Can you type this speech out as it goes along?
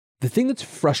The thing that's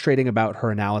frustrating about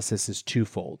her analysis is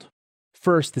twofold.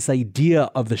 First, this idea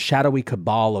of the shadowy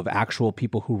cabal of actual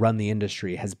people who run the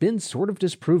industry has been sort of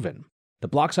disproven. The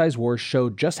block size wars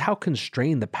showed just how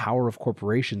constrained the power of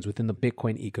corporations within the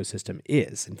Bitcoin ecosystem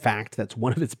is. In fact, that's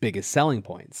one of its biggest selling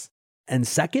points. And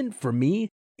second, for me,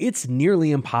 it's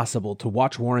nearly impossible to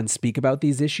watch Warren speak about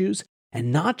these issues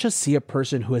and not just see a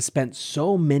person who has spent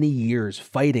so many years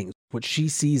fighting what she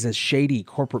sees as shady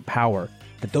corporate power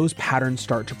that those patterns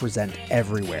start to present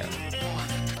everywhere.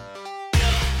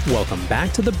 Welcome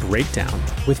back to The Breakdown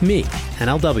with me,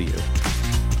 NLW.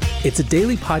 It's a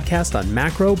daily podcast on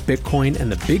macro, Bitcoin,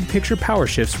 and the big picture power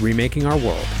shifts remaking our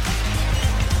world.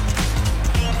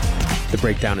 The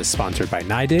Breakdown is sponsored by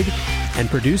NYDIG and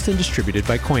produced and distributed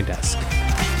by CoinDesk.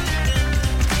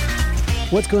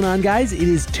 What's going on, guys? It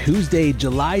is Tuesday,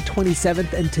 July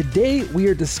 27th, and today we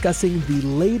are discussing the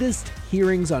latest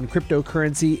hearings on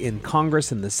cryptocurrency in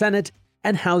Congress and the Senate,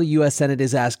 and how the US Senate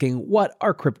is asking what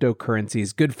are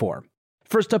cryptocurrencies good for.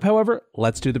 First up, however,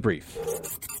 let's do the brief.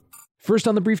 First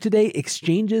on the brief today,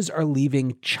 exchanges are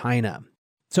leaving China.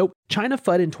 So China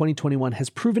FUD in 2021 has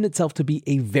proven itself to be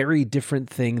a very different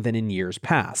thing than in years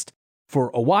past. For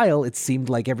a while, it seemed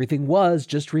like everything was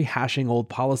just rehashing old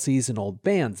policies and old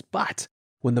bans, but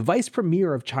when the vice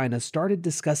premier of China started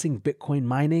discussing Bitcoin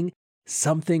mining,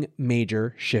 something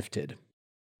major shifted.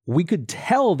 We could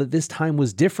tell that this time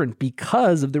was different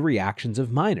because of the reactions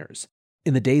of miners.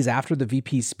 In the days after the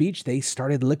VP's speech, they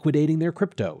started liquidating their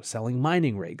crypto, selling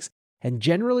mining rigs, and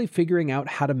generally figuring out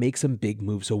how to make some big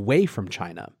moves away from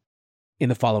China. In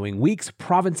the following weeks,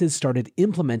 provinces started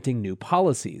implementing new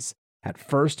policies. At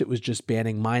first, it was just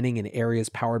banning mining in areas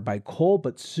powered by coal,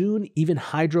 but soon even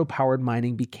hydro-powered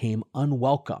mining became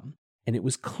unwelcome, and it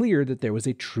was clear that there was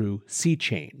a true sea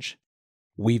change.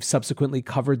 We've subsequently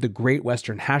covered the Great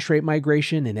Western Hash Rate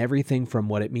migration and everything from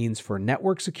what it means for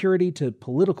network security to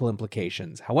political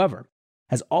implications. However,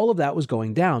 as all of that was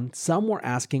going down, some were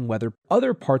asking whether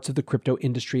other parts of the crypto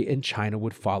industry in China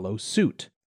would follow suit.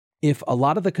 If a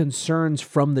lot of the concerns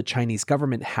from the Chinese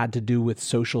government had to do with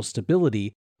social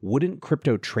stability, wouldn't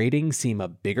crypto trading seem a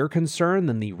bigger concern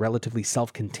than the relatively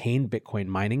self-contained Bitcoin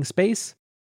mining space?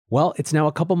 Well, it's now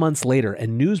a couple months later,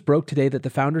 and news broke today that the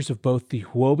founders of both the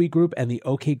Huobi Group and the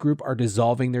OK Group are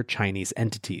dissolving their Chinese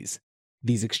entities.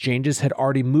 These exchanges had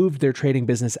already moved their trading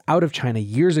business out of China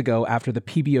years ago after the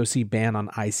PBOC ban on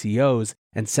ICOs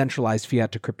and centralized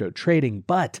fiat to crypto trading,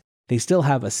 but they still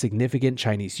have a significant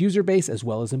Chinese user base as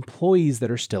well as employees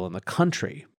that are still in the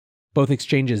country. Both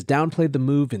exchanges downplayed the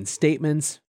move in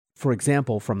statements. For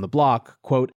example, from the block,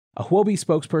 quote, a Huobi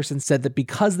spokesperson said that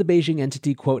because the Beijing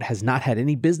entity, quote, has not had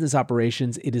any business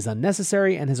operations, it is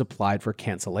unnecessary and has applied for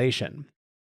cancellation.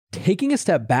 Taking a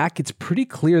step back, it's pretty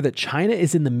clear that China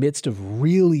is in the midst of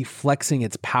really flexing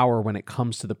its power when it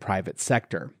comes to the private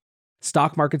sector.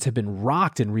 Stock markets have been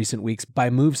rocked in recent weeks by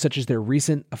moves such as their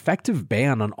recent effective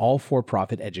ban on all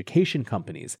for-profit education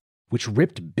companies, which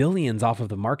ripped billions off of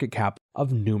the market cap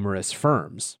of numerous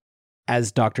firms.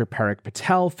 As Dr. Parik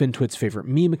Patel, FinTwit's favorite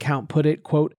meme account, put it,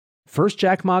 quote, first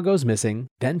Jack Ma goes missing,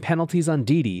 then penalties on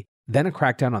Didi, then a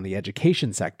crackdown on the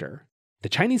education sector. The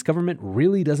Chinese government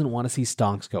really doesn't want to see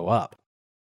stonks go up.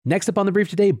 Next up on the brief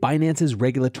today, Binance's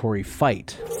regulatory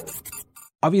fight.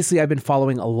 Obviously, I've been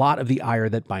following a lot of the ire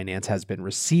that Binance has been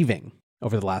receiving.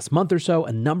 Over the last month or so,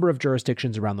 a number of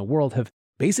jurisdictions around the world have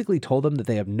basically told them that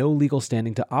they have no legal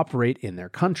standing to operate in their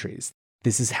countries.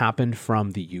 This has happened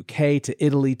from the UK to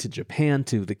Italy to Japan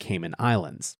to the Cayman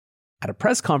Islands. At a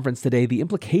press conference today, the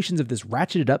implications of this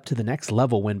ratcheted up to the next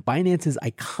level when Binance's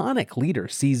iconic leader,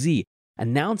 CZ,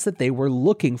 announced that they were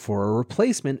looking for a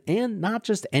replacement, and not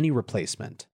just any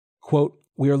replacement. Quote,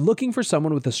 we are looking for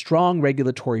someone with a strong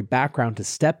regulatory background to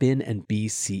step in and be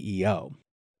CEO.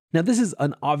 Now, this is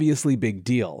an obviously big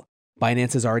deal.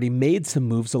 Binance has already made some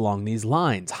moves along these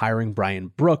lines, hiring Brian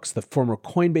Brooks, the former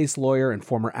Coinbase lawyer and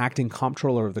former acting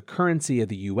comptroller of the currency of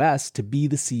the US, to be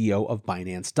the CEO of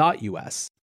Binance.us.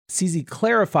 CZ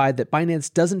clarified that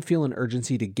Binance doesn't feel an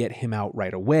urgency to get him out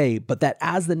right away, but that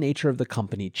as the nature of the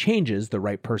company changes, the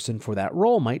right person for that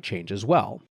role might change as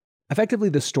well. Effectively,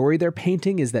 the story they're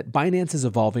painting is that Binance is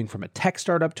evolving from a tech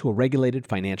startup to a regulated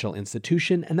financial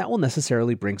institution, and that will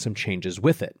necessarily bring some changes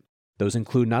with it. Those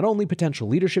include not only potential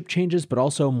leadership changes, but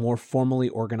also more formally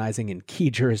organizing in key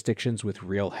jurisdictions with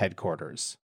real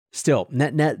headquarters. Still,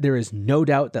 net-net, there is no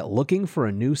doubt that looking for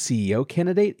a new CEO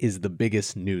candidate is the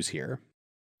biggest news here.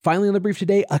 Finally on the brief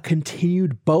today, a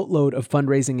continued boatload of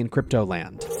fundraising in crypto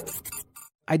land.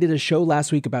 I did a show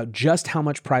last week about just how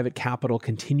much private capital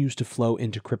continues to flow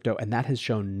into crypto, and that has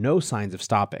shown no signs of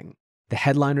stopping. The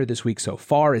headliner this week so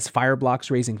far is Fireblocks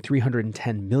raising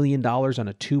 $310 million on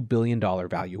a $2 billion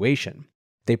valuation.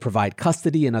 They provide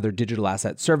custody and other digital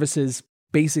asset services.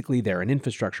 Basically, they're an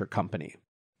infrastructure company.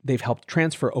 They've helped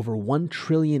transfer over $1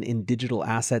 trillion in digital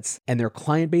assets, and their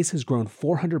client base has grown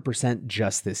 400%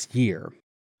 just this year.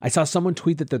 I saw someone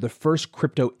tweet that they're the first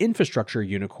crypto infrastructure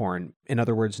unicorn, in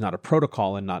other words, not a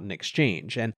protocol and not an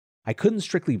exchange, and I couldn't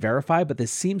strictly verify, but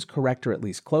this seems correct or at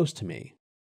least close to me.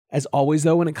 As always,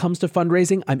 though, when it comes to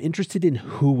fundraising, I'm interested in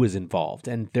who was involved,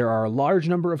 and there are a large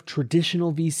number of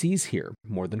traditional VCs here,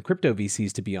 more than crypto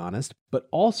VCs to be honest, but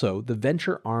also the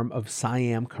venture arm of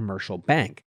Siam Commercial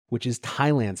Bank, which is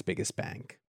Thailand's biggest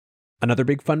bank. Another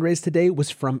big fundraise today was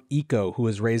from Eco, who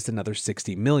has raised another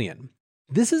 $60 million.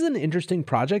 This is an interesting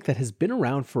project that has been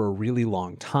around for a really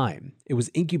long time. It was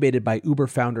incubated by Uber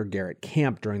founder Garrett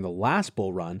Camp during the last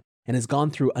bull run and has gone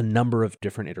through a number of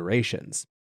different iterations.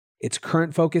 Its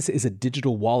current focus is a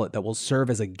digital wallet that will serve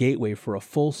as a gateway for a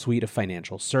full suite of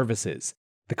financial services.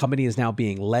 The company is now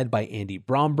being led by Andy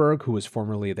Bromberg, who was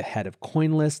formerly the head of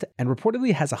CoinList, and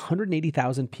reportedly has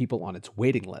 180,000 people on its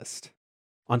waiting list.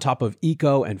 On top of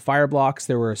Eco and Fireblocks,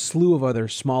 there were a slew of other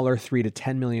smaller $3 to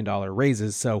 $10 million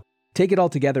raises, so take it all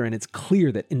together and it's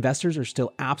clear that investors are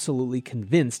still absolutely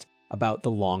convinced about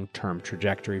the long-term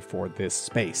trajectory for this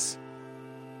space.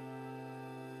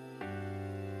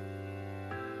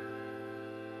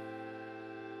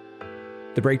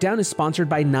 The breakdown is sponsored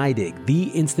by NYDIG,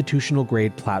 the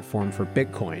institutional-grade platform for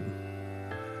Bitcoin.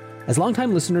 As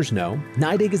longtime listeners know,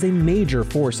 NYDIG is a major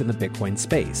force in the Bitcoin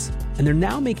space, and they're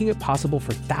now making it possible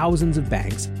for thousands of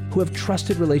banks who have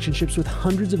trusted relationships with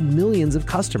hundreds of millions of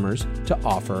customers to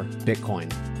offer Bitcoin.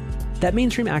 That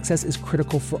mainstream access is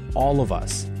critical for all of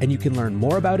us, and you can learn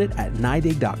more about it at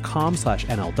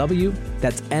nydig.com/NLW.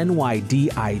 That's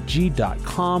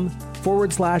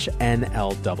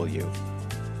nydig.com/NLW.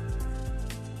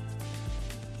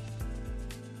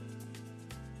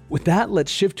 With that, let's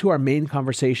shift to our main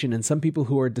conversation and some people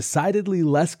who are decidedly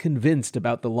less convinced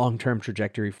about the long-term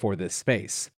trajectory for this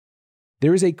space.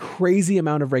 There is a crazy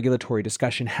amount of regulatory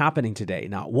discussion happening today,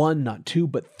 not one, not two,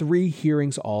 but 3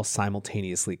 hearings all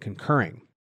simultaneously concurring.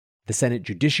 The Senate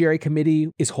Judiciary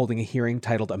Committee is holding a hearing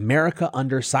titled America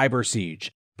Under Cyber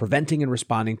Siege, Preventing and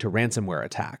Responding to Ransomware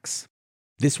Attacks.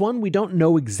 This one, we don't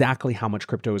know exactly how much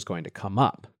crypto is going to come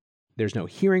up. There's no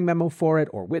hearing memo for it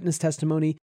or witness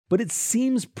testimony, but it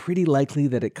seems pretty likely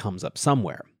that it comes up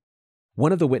somewhere.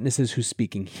 One of the witnesses who's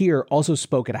speaking here also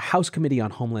spoke at a House Committee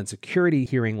on Homeland Security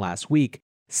hearing last week,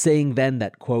 saying then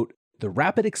that, quote, the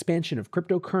rapid expansion of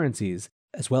cryptocurrencies,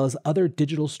 as well as other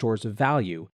digital stores of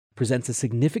value, presents a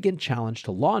significant challenge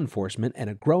to law enforcement and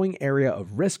a growing area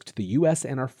of risk to the U.S.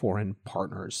 and our foreign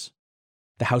partners.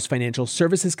 The House Financial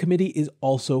Services Committee is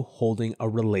also holding a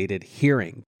related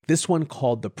hearing, this one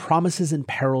called The Promises and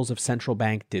Perils of Central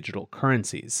Bank Digital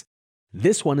Currencies.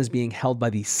 This one is being held by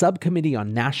the Subcommittee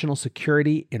on National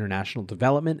Security, International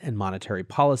Development, and Monetary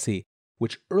Policy,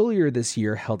 which earlier this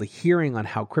year held a hearing on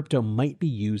how crypto might be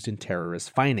used in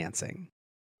terrorist financing.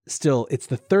 Still, it's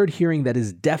the third hearing that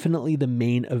is definitely the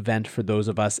main event for those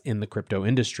of us in the crypto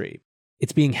industry.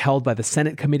 It's being held by the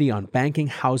Senate Committee on Banking,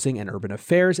 Housing, and Urban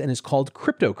Affairs and is called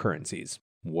Cryptocurrencies.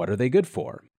 What are they good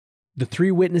for? The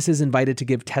 3 witnesses invited to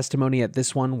give testimony at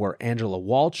this one were Angela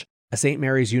Walsh, a St.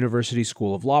 Mary's University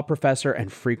School of Law professor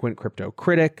and frequent crypto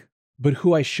critic, but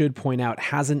who I should point out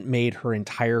hasn't made her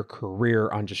entire career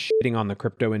on just shitting on the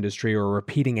crypto industry or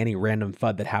repeating any random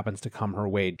FUD that happens to come her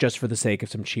way just for the sake of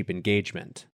some cheap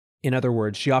engagement. In other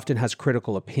words, she often has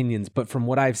critical opinions, but from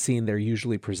what I've seen, they're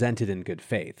usually presented in good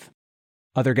faith.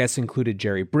 Other guests included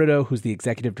Jerry Brito, who's the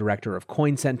executive director of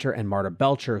Coin Center, and Marta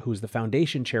Belcher, who's the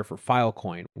foundation chair for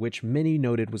Filecoin, which many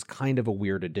noted was kind of a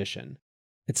weird addition.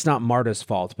 It's not Marta's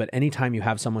fault, but anytime you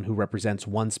have someone who represents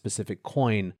one specific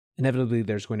coin, inevitably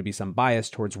there's going to be some bias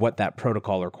towards what that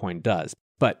protocol or coin does.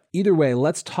 But either way,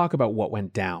 let's talk about what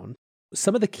went down.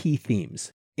 Some of the key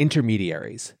themes: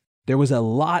 intermediaries. There was a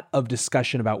lot of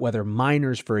discussion about whether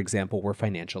miners, for example, were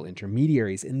financial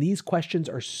intermediaries, and these questions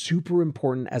are super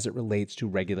important as it relates to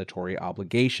regulatory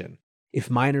obligation.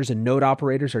 If miners and node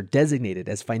operators are designated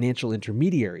as financial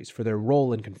intermediaries for their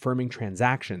role in confirming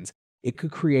transactions, it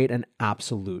could create an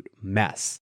absolute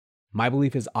mess. My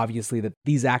belief is obviously that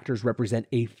these actors represent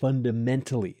a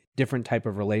fundamentally different type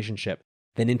of relationship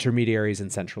than intermediaries in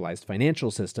centralized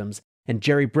financial systems, and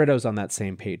Jerry Brito's on that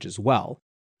same page as well.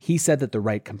 He said that the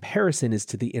right comparison is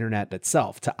to the internet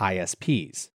itself, to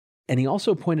ISPs. And he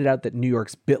also pointed out that New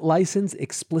York's BitLicense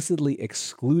explicitly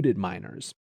excluded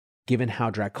miners. Given how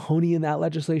draconian that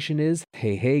legislation is,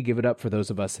 hey, give it up for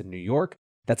those of us in New York,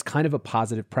 That's kind of a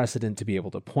positive precedent to be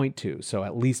able to point to, so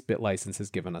at least BitLicense has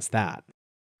given us that.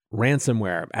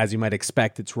 Ransomware, as you might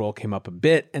expect, its role came up a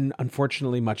bit, and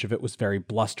unfortunately much of it was very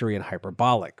blustery and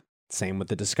hyperbolic. Same with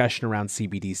the discussion around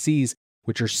CBDCs,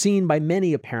 which are seen by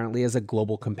many apparently as a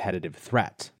global competitive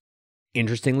threat.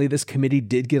 Interestingly, this committee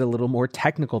did get a little more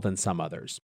technical than some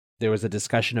others. There was a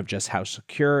discussion of just how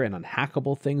secure and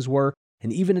unhackable things were,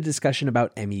 and even a discussion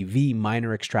about MEV,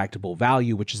 miner extractable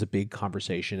value, which is a big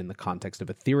conversation in the context of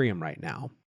Ethereum right now.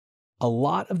 A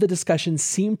lot of the discussion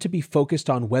seemed to be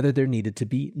focused on whether there needed to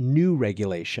be new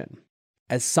regulation.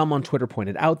 As some on Twitter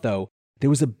pointed out, though, there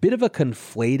was a bit of a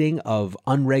conflating of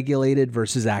unregulated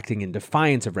versus acting in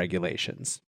defiance of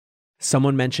regulations.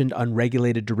 Someone mentioned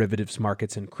unregulated derivatives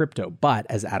markets in crypto, but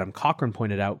as Adam Cochran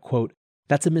pointed out, quote,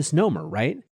 that's a misnomer,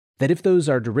 right? That if those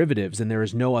are derivatives and there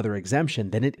is no other exemption,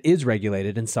 then it is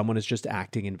regulated and someone is just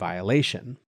acting in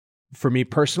violation. For me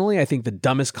personally, I think the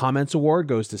dumbest comments award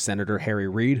goes to Senator Harry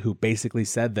Reid, who basically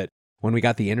said that when we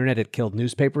got the internet, it killed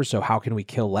newspapers, so how can we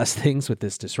kill less things with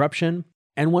this disruption?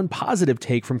 And one positive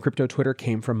take from crypto Twitter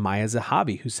came from Maya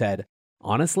Zahavi, who said,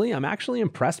 honestly, I'm actually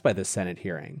impressed by this Senate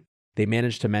hearing. They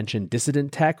managed to mention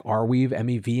dissident tech, Arweave,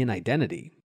 MEV, and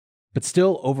identity. But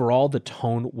still, overall, the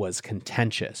tone was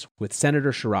contentious, with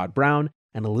Senator Sherrod Brown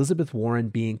and Elizabeth Warren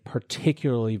being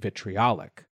particularly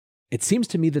vitriolic. It seems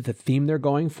to me that the theme they're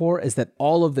going for is that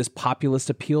all of this populist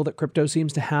appeal that crypto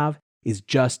seems to have is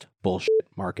just bullshit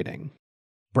marketing.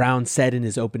 Brown said in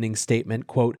his opening statement,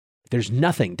 quote, there's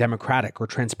nothing democratic or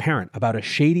transparent about a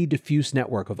shady, diffuse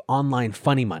network of online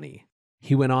funny money.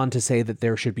 He went on to say that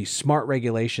there should be smart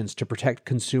regulations to protect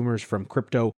consumers from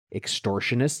crypto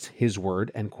extortionists, his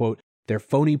word, and quote, their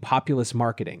phony populist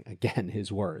marketing, again,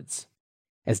 his words.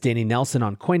 As Danny Nelson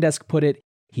on CoinDesk put it,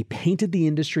 he painted the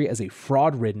industry as a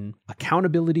fraud-ridden,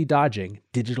 accountability-dodging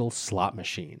digital slot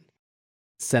machine.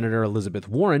 Senator Elizabeth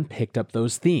Warren picked up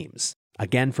those themes,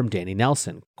 again from Danny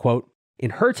Nelson, quote,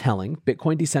 in her telling,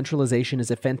 Bitcoin decentralization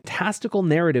is a fantastical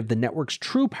narrative the network's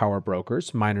true power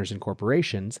brokers, miners and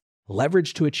corporations,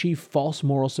 leverage to achieve false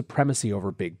moral supremacy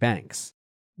over big banks.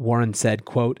 Warren said,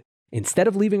 quote, instead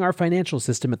of leaving our financial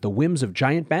system at the whims of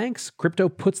giant banks, crypto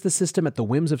puts the system at the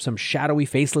whims of some shadowy,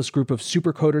 faceless group of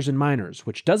supercoders and miners,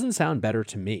 which doesn't sound better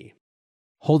to me.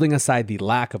 Holding aside the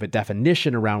lack of a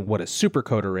definition around what a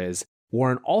supercoder is,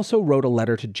 Warren also wrote a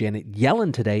letter to Janet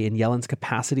Yellen today in Yellen's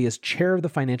capacity as chair of the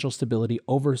Financial Stability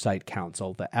Oversight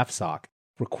Council, the FSOC,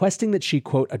 requesting that she,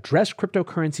 quote, address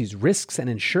cryptocurrencies' risks and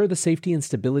ensure the safety and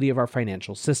stability of our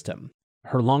financial system.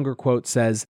 Her longer quote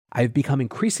says, I've become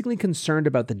increasingly concerned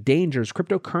about the dangers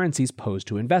cryptocurrencies pose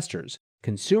to investors,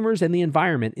 consumers, and the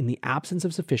environment in the absence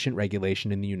of sufficient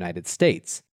regulation in the United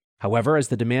States. However, as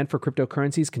the demand for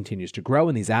cryptocurrencies continues to grow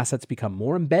and these assets become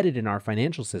more embedded in our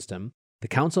financial system, the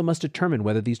Council must determine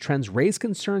whether these trends raise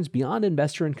concerns beyond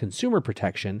investor and consumer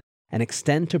protection and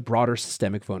extend to broader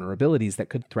systemic vulnerabilities that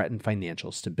could threaten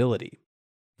financial stability.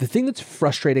 The thing that's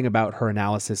frustrating about her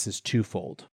analysis is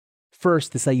twofold.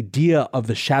 First, this idea of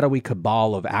the shadowy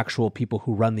cabal of actual people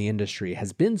who run the industry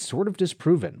has been sort of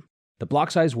disproven. The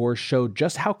block size wars showed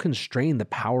just how constrained the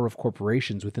power of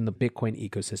corporations within the Bitcoin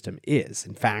ecosystem is.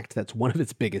 In fact, that's one of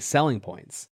its biggest selling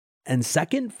points. And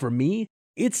second, for me,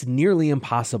 it's nearly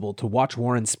impossible to watch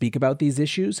Warren speak about these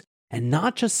issues and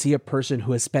not just see a person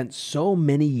who has spent so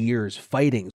many years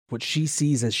fighting what she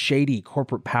sees as shady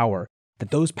corporate power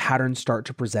that those patterns start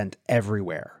to present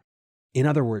everywhere. In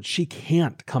other words, she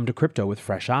can't come to crypto with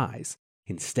fresh eyes.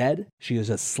 Instead, she is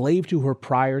a slave to her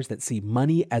priors that see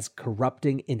money as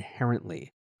corrupting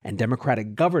inherently, and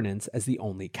democratic governance as the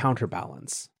only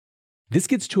counterbalance. This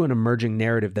gets to an emerging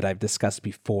narrative that I've discussed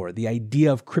before, the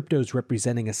idea of cryptos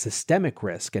representing a systemic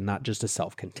risk and not just a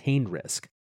self-contained risk.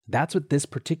 That's what this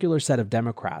particular set of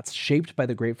Democrats, shaped by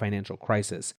the great financial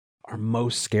crisis, are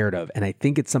most scared of, and I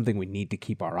think it's something we need to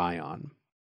keep our eye on.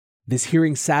 This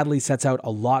hearing sadly sets out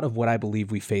a lot of what I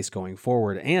believe we face going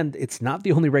forward, and it's not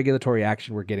the only regulatory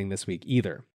action we're getting this week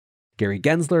either. Gary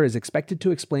Gensler is expected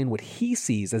to explain what he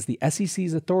sees as the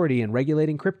SEC's authority in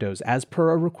regulating cryptos as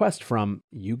per a request from,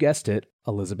 you guessed it,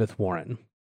 Elizabeth Warren.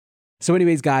 So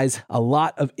anyways, guys, a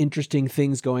lot of interesting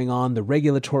things going on. The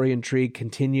regulatory intrigue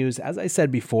continues. As I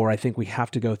said before, I think we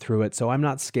have to go through it, so I'm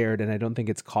not scared and I don't think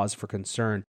it's cause for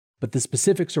concern. But the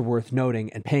specifics are worth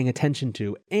noting and paying attention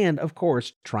to, and of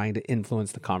course, trying to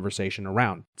influence the conversation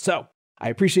around. So, I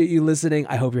appreciate you listening.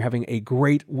 I hope you're having a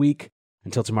great week.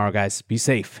 Until tomorrow, guys, be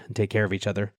safe and take care of each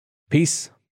other. Peace.